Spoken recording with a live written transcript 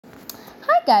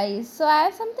Guys, so I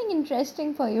have something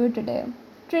interesting for you today.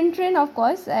 Trin Trin, of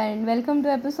course, and welcome to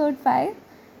episode 5.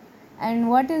 And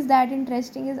what is that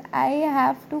interesting is I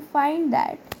have to find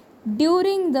that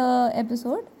during the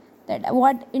episode that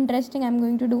what interesting I'm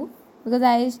going to do because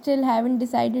I still haven't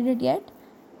decided it yet.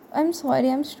 I'm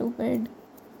sorry, I'm stupid.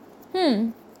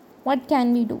 What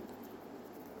can we do?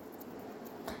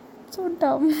 So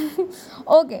dumb.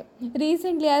 Okay,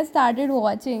 recently I started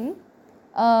watching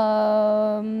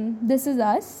This Is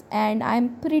Us, and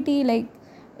I'm pretty like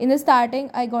in the starting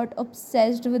I got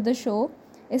obsessed with the show,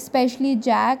 especially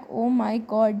Jack. Oh my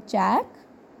god, Jack!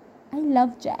 I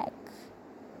love Jack.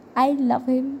 I love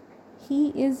him. He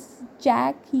is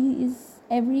Jack. He's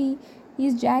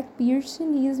Jack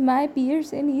Pearson. He is my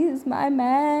Pearson. He is my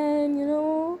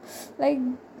man, Like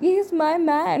he's my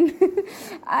man.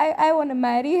 I wanna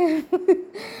marry him.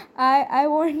 I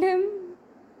want him.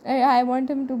 I want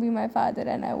him to be my father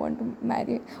and I want to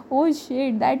marry him. Oh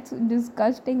shit, that's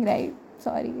disgusting, right?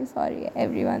 Sorry,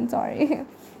 everyone, sorry.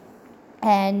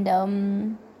 And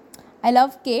I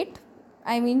love Kate.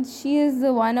 I mean, she is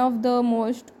one of the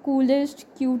most coolest,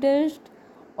 cutest,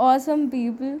 awesome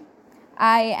people.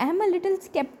 I am a little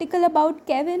skeptical about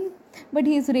Kevin, but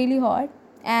he's really hot.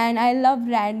 And I love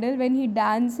Randall when he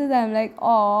dances. I'm like,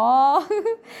 oh,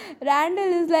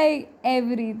 Randall is like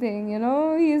everything,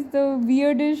 He's the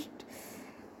weirdest,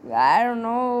 I don't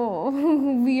know,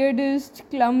 weirdest,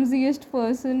 clumsiest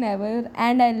person ever.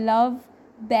 And I love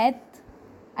Beth.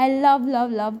 I love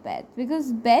Beth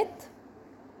because Beth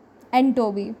and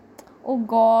Toby. Oh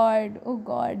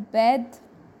God, Beth,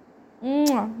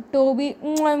 Toby,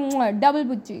 double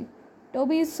butchie.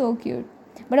 Toby is so cute,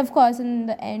 but of course, in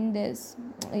the end, there's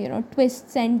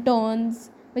twists and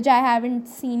turns which I haven't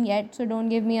seen yet. So don't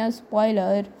give me a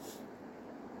spoiler.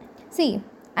 See,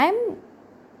 I'm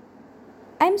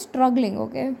struggling,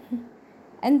 okay,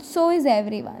 and so is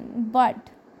everyone. But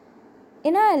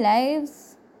in our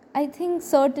lives, I think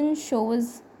certain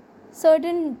shows,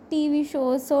 certain TV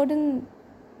shows, certain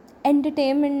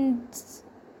entertainment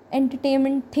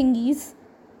entertainment thingies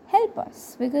help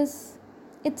us because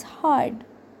it's hard.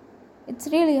 It's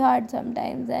really hard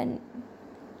sometimes, and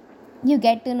you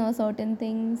get to know certain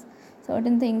things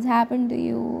happen to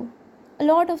you. A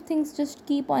lot of things just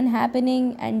keep on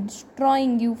happening and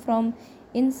destroying you from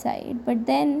inside, but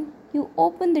then you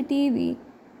open the TV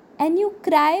and you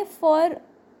cry for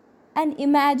an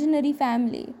imaginary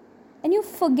family and you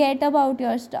forget about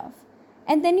your stuff,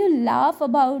 and then you laugh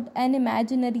about an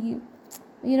imaginary,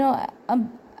 you know a,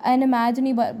 an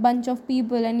imaginary bunch of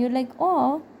people, and you're like,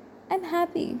 oh, I'm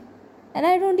happy, and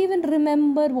I don't even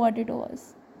remember what it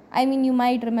was. I mean, you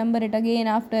might remember it again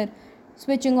after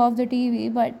switching off the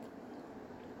TV, but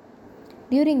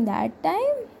during that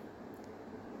time,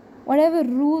 whatever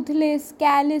ruthless,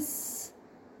 callous,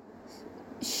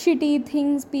 shitty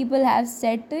things people have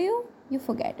said to you, you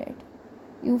forget it.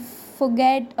 You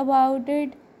forget about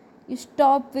it. You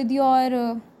stop with your I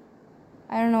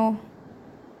don't know,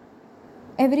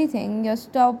 everything. You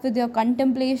stop with your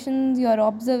contemplations, your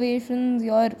observations,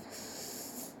 your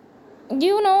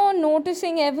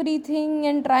noticing everything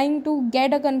and trying to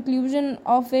get a conclusion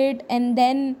of it. And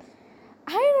then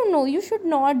I don't know, you should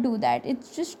not do that.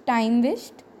 It's just time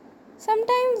waste.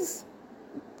 Sometimes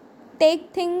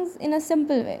take things in a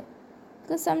simple way,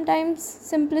 because sometimes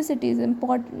simplicity is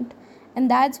important, and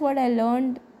that's what I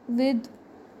learned with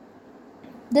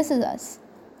This Is Us.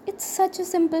 It's such a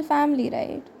simple family,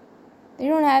 right? They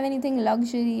don't have anything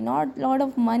luxury, not a lot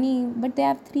of money, but they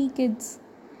have 3 kids,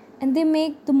 and they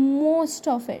make the most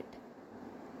of it.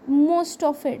 Most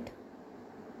of it.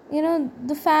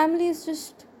 The family is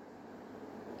just,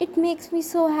 it makes me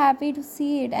so happy to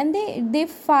see it. And they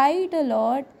fight a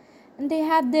lot, and they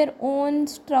have their own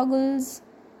struggles,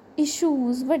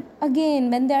 issues, but again,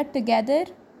 when they are together,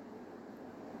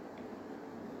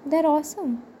 they're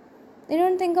awesome. They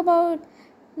don't think about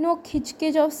no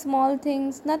kitsch of small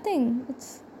things, nothing.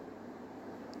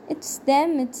 It's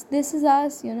them, it's This Is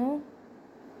Us,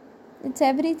 it's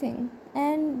everything.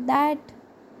 And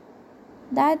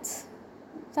that's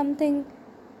something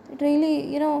that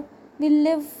really, we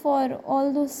live for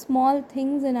all those small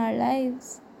things in our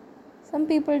lives. Some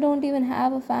people don't even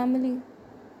have a family,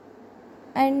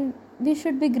 and we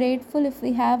should be grateful if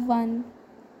we have one.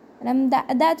 And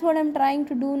that's what I'm trying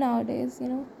to do nowadays,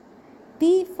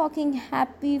 be fucking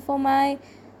happy for my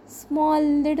small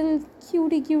little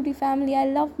cutie family. I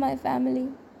love my family.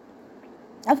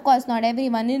 Of course, not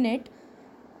everyone in it.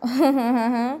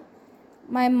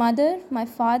 My mother, my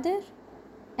father,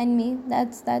 and me.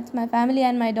 That's my family,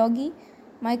 and my doggy,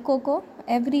 my Coco,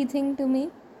 everything to me.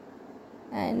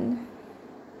 And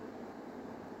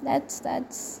that's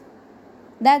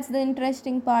That's the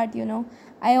interesting part,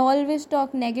 I always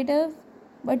talk negative,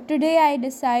 but today I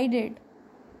decided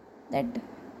that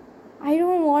I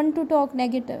don't want to talk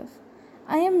negative.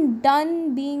 I am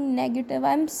done being negative. I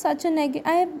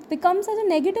have become such a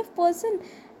negative person,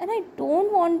 and I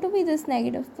don't want to be this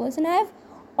negative person. I have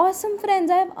awesome friends.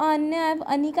 I have Anya, I have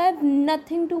Anika. I have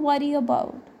nothing to worry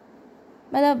about.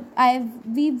 Matlab,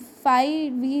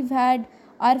 we've had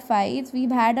our fights,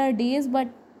 we've had our days, but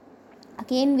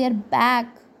again we are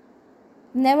back.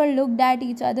 Never looked at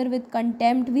each other with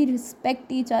contempt. We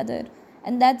respect each other,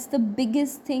 and that's the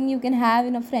biggest thing you can have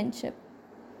in a friendship.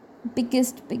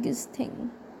 Biggest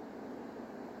thing.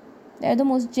 They're the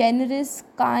most generous,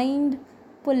 kind,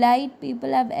 polite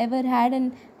people I've ever had,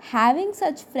 and having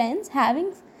such friends,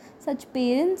 having such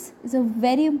parents is a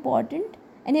very important.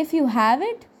 And if you have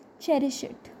it, cherish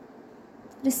it,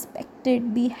 respect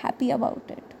it, be happy about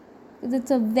it, because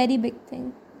it's a very big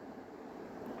thing.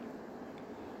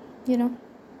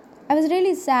 I was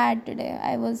really sad today.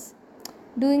 I was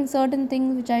doing certain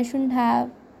things which I shouldn't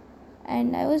have,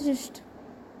 and I was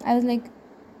like,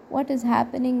 what is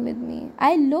happening with me?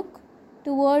 I look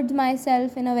towards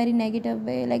myself in a very negative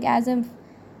way, like as if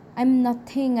I'm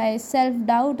nothing. I self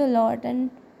doubt a lot,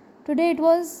 and today it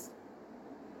was,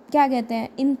 क्या कहते हैं,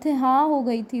 इंतहा हो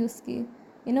गई थी उसकी,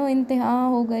 इंतहा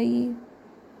हो गई.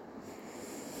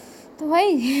 तो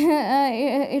भाई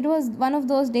it was one of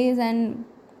those days, and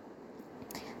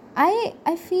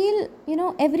I feel,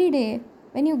 every day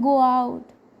when you go out,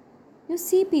 you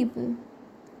see people.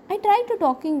 I tried to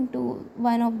talking to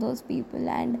one of those people,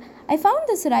 and I found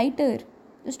this writer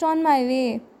just on my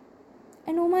way.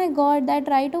 And oh my god, that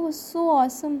writer was so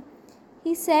awesome.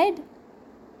 He said,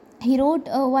 he wrote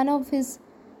one of his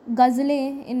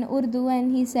ghazalein in Urdu,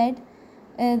 and he said,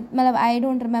 I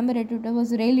don't remember it. It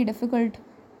was really difficult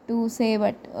to say,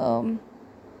 but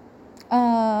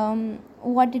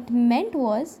what it meant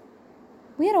was,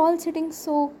 we are all sitting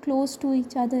so close to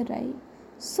each other, right?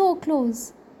 So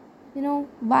close.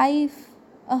 Wife,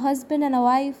 a husband and a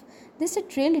wife, they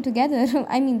sit really together.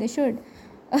 I mean, they should.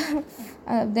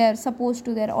 They're supposed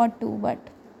to, they ought to,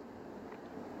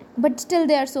 but still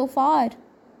they are so far.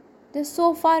 They're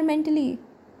so far mentally.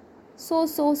 So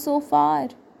far.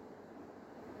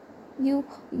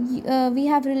 We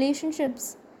have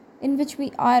relationships in which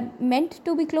we are meant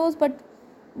to be close, but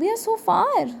we are so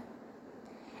far.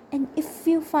 And if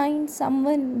you find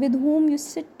someone with whom you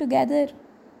sit together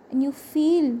and you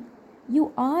feel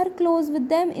you are close with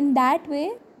them in that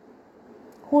way,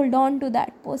 hold on to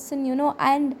that person,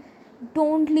 and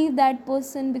don't leave that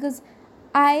person, because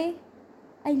I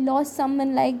lost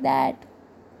someone like that.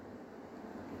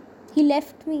 He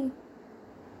left me,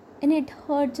 and it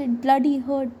hurts. It bloody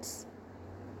hurts.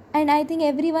 And I think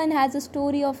everyone has a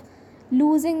story of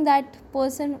losing that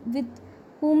person with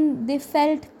whom they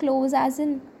felt close, as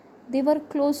in they were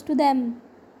close to them.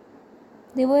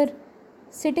 They were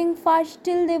sitting far,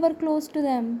 still they were close to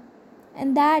them.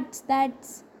 And that's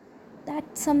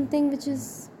something which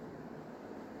is,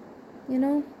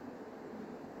 the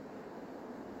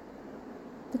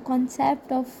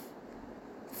concept of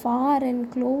far and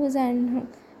close, and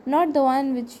not the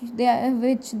one which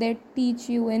they teach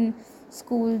you in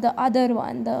school, the other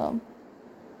one,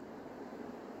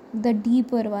 the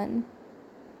deeper one.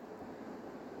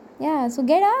 Yeah, so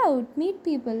get out, meet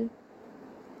people,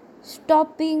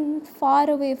 stop being far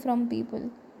away from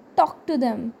people, talk to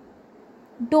them,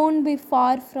 don't be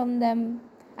far from them.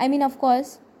 I mean, of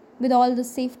course, with all the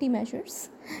safety measures.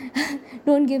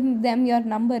 Don't give them your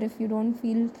number if you don't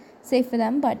feel safe with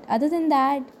them, but other than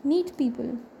that, meet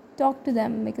people, talk to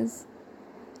them, because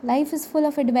life is full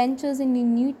of adventures, and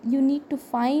you need to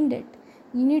find it.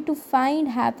 You need to find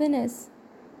happiness,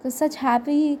 because such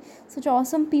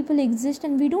awesome people exist,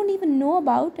 and we don't even know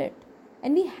about it,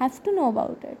 and we have to know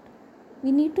about it.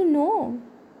 We need to know,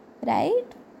 right?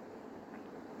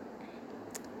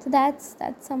 So that's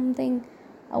something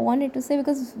I wanted to say,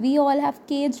 because we all have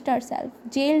jailed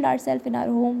ourselves in our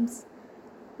homes.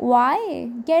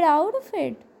 Why? Get out of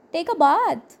it. Take a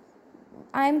bath.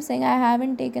 I'm saying I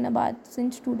haven't taken a bath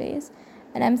since 2 days,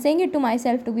 and I'm saying it to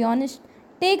myself, to be honest.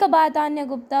 Take a bath, Anya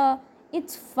Gupta.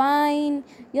 It's fine.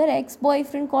 Your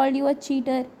ex-boyfriend called you a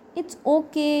cheater. It's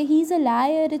okay. He's a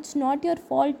liar. It's not your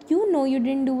fault. You know you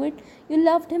didn't do it. You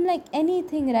loved him like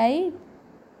anything, right?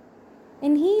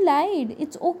 And he lied.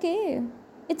 It's okay.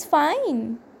 It's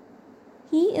fine.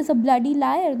 He is a bloody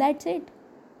liar. That's it.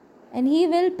 And he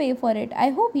will pay for it. I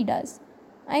hope he does.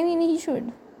 I mean, he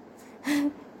should.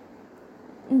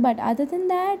 But other than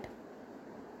that,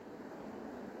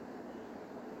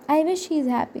 I wish he's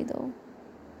happy though.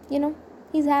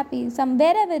 He's happy.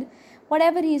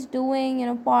 Whatever he's doing,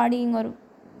 partying or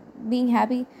being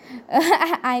happy.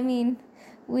 I mean,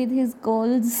 with his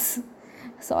goals.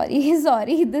 Sorry,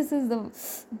 sorry, this is the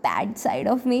bad side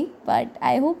of me, but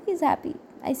I hope he's happy.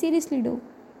 I seriously do.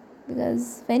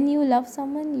 Because when you love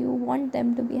someone, you want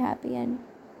them to be happy, and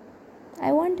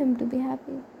I want him to be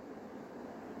happy.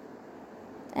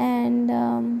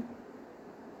 And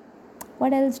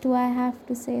what else do I have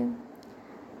to say?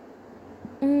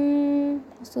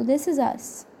 So this is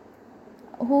us.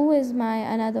 Who is my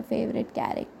another favorite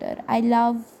character? I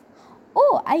love.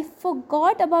 Oh, I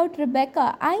forgot about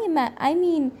Rebecca. I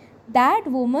mean, that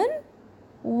woman.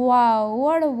 Wow,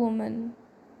 what a woman!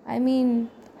 I mean,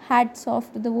 hats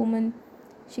off to the woman.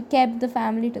 She kept the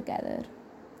family together.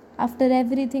 After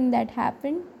everything that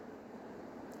happened,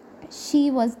 she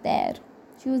was there.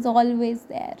 She was always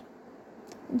there.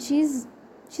 And she's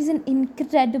an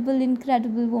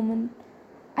incredible woman.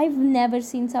 I've never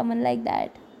seen someone like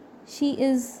that. She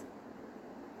is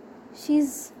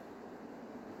she's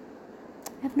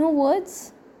I have no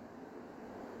words.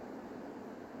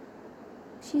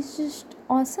 She's just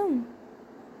awesome.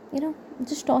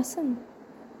 Just awesome.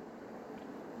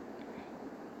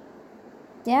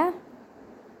 Yeah,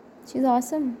 she's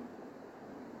awesome.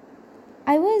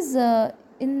 I was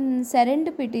in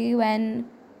serendipity when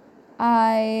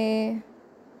I,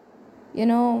 you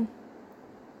know,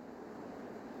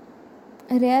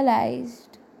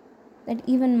 realized that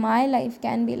even my life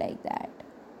can be like that.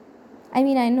 I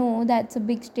mean, I know that's a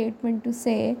big statement to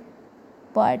say,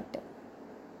 but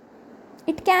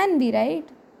it can be, right?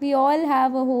 We all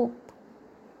have a hope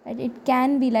that it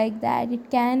can be like that. It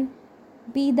can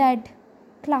be that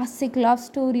classic love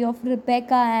story of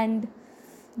Rebecca and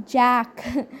Jack,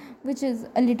 which is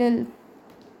a little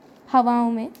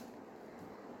hawaon mein.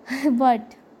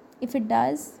 But if it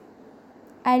does,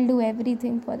 I'll do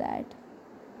everything for that,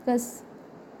 because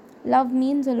love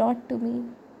means a lot to me.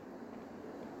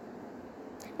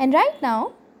 And right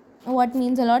now, what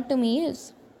means a lot to me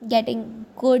is getting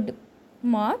good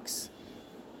marks,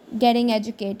 getting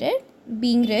educated,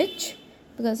 being rich.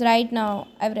 Because right now,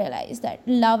 I've realized that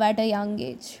love at a young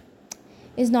age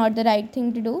is not the right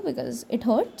thing to do, because it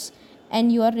hurts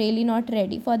and you are really not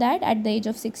ready for that at the age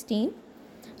of 16.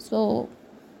 So,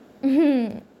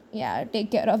 yeah, take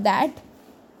care of that.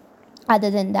 Other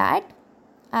than that,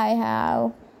 I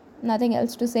have nothing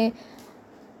else to say.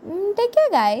 Take care,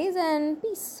 guys, and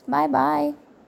peace. Bye bye.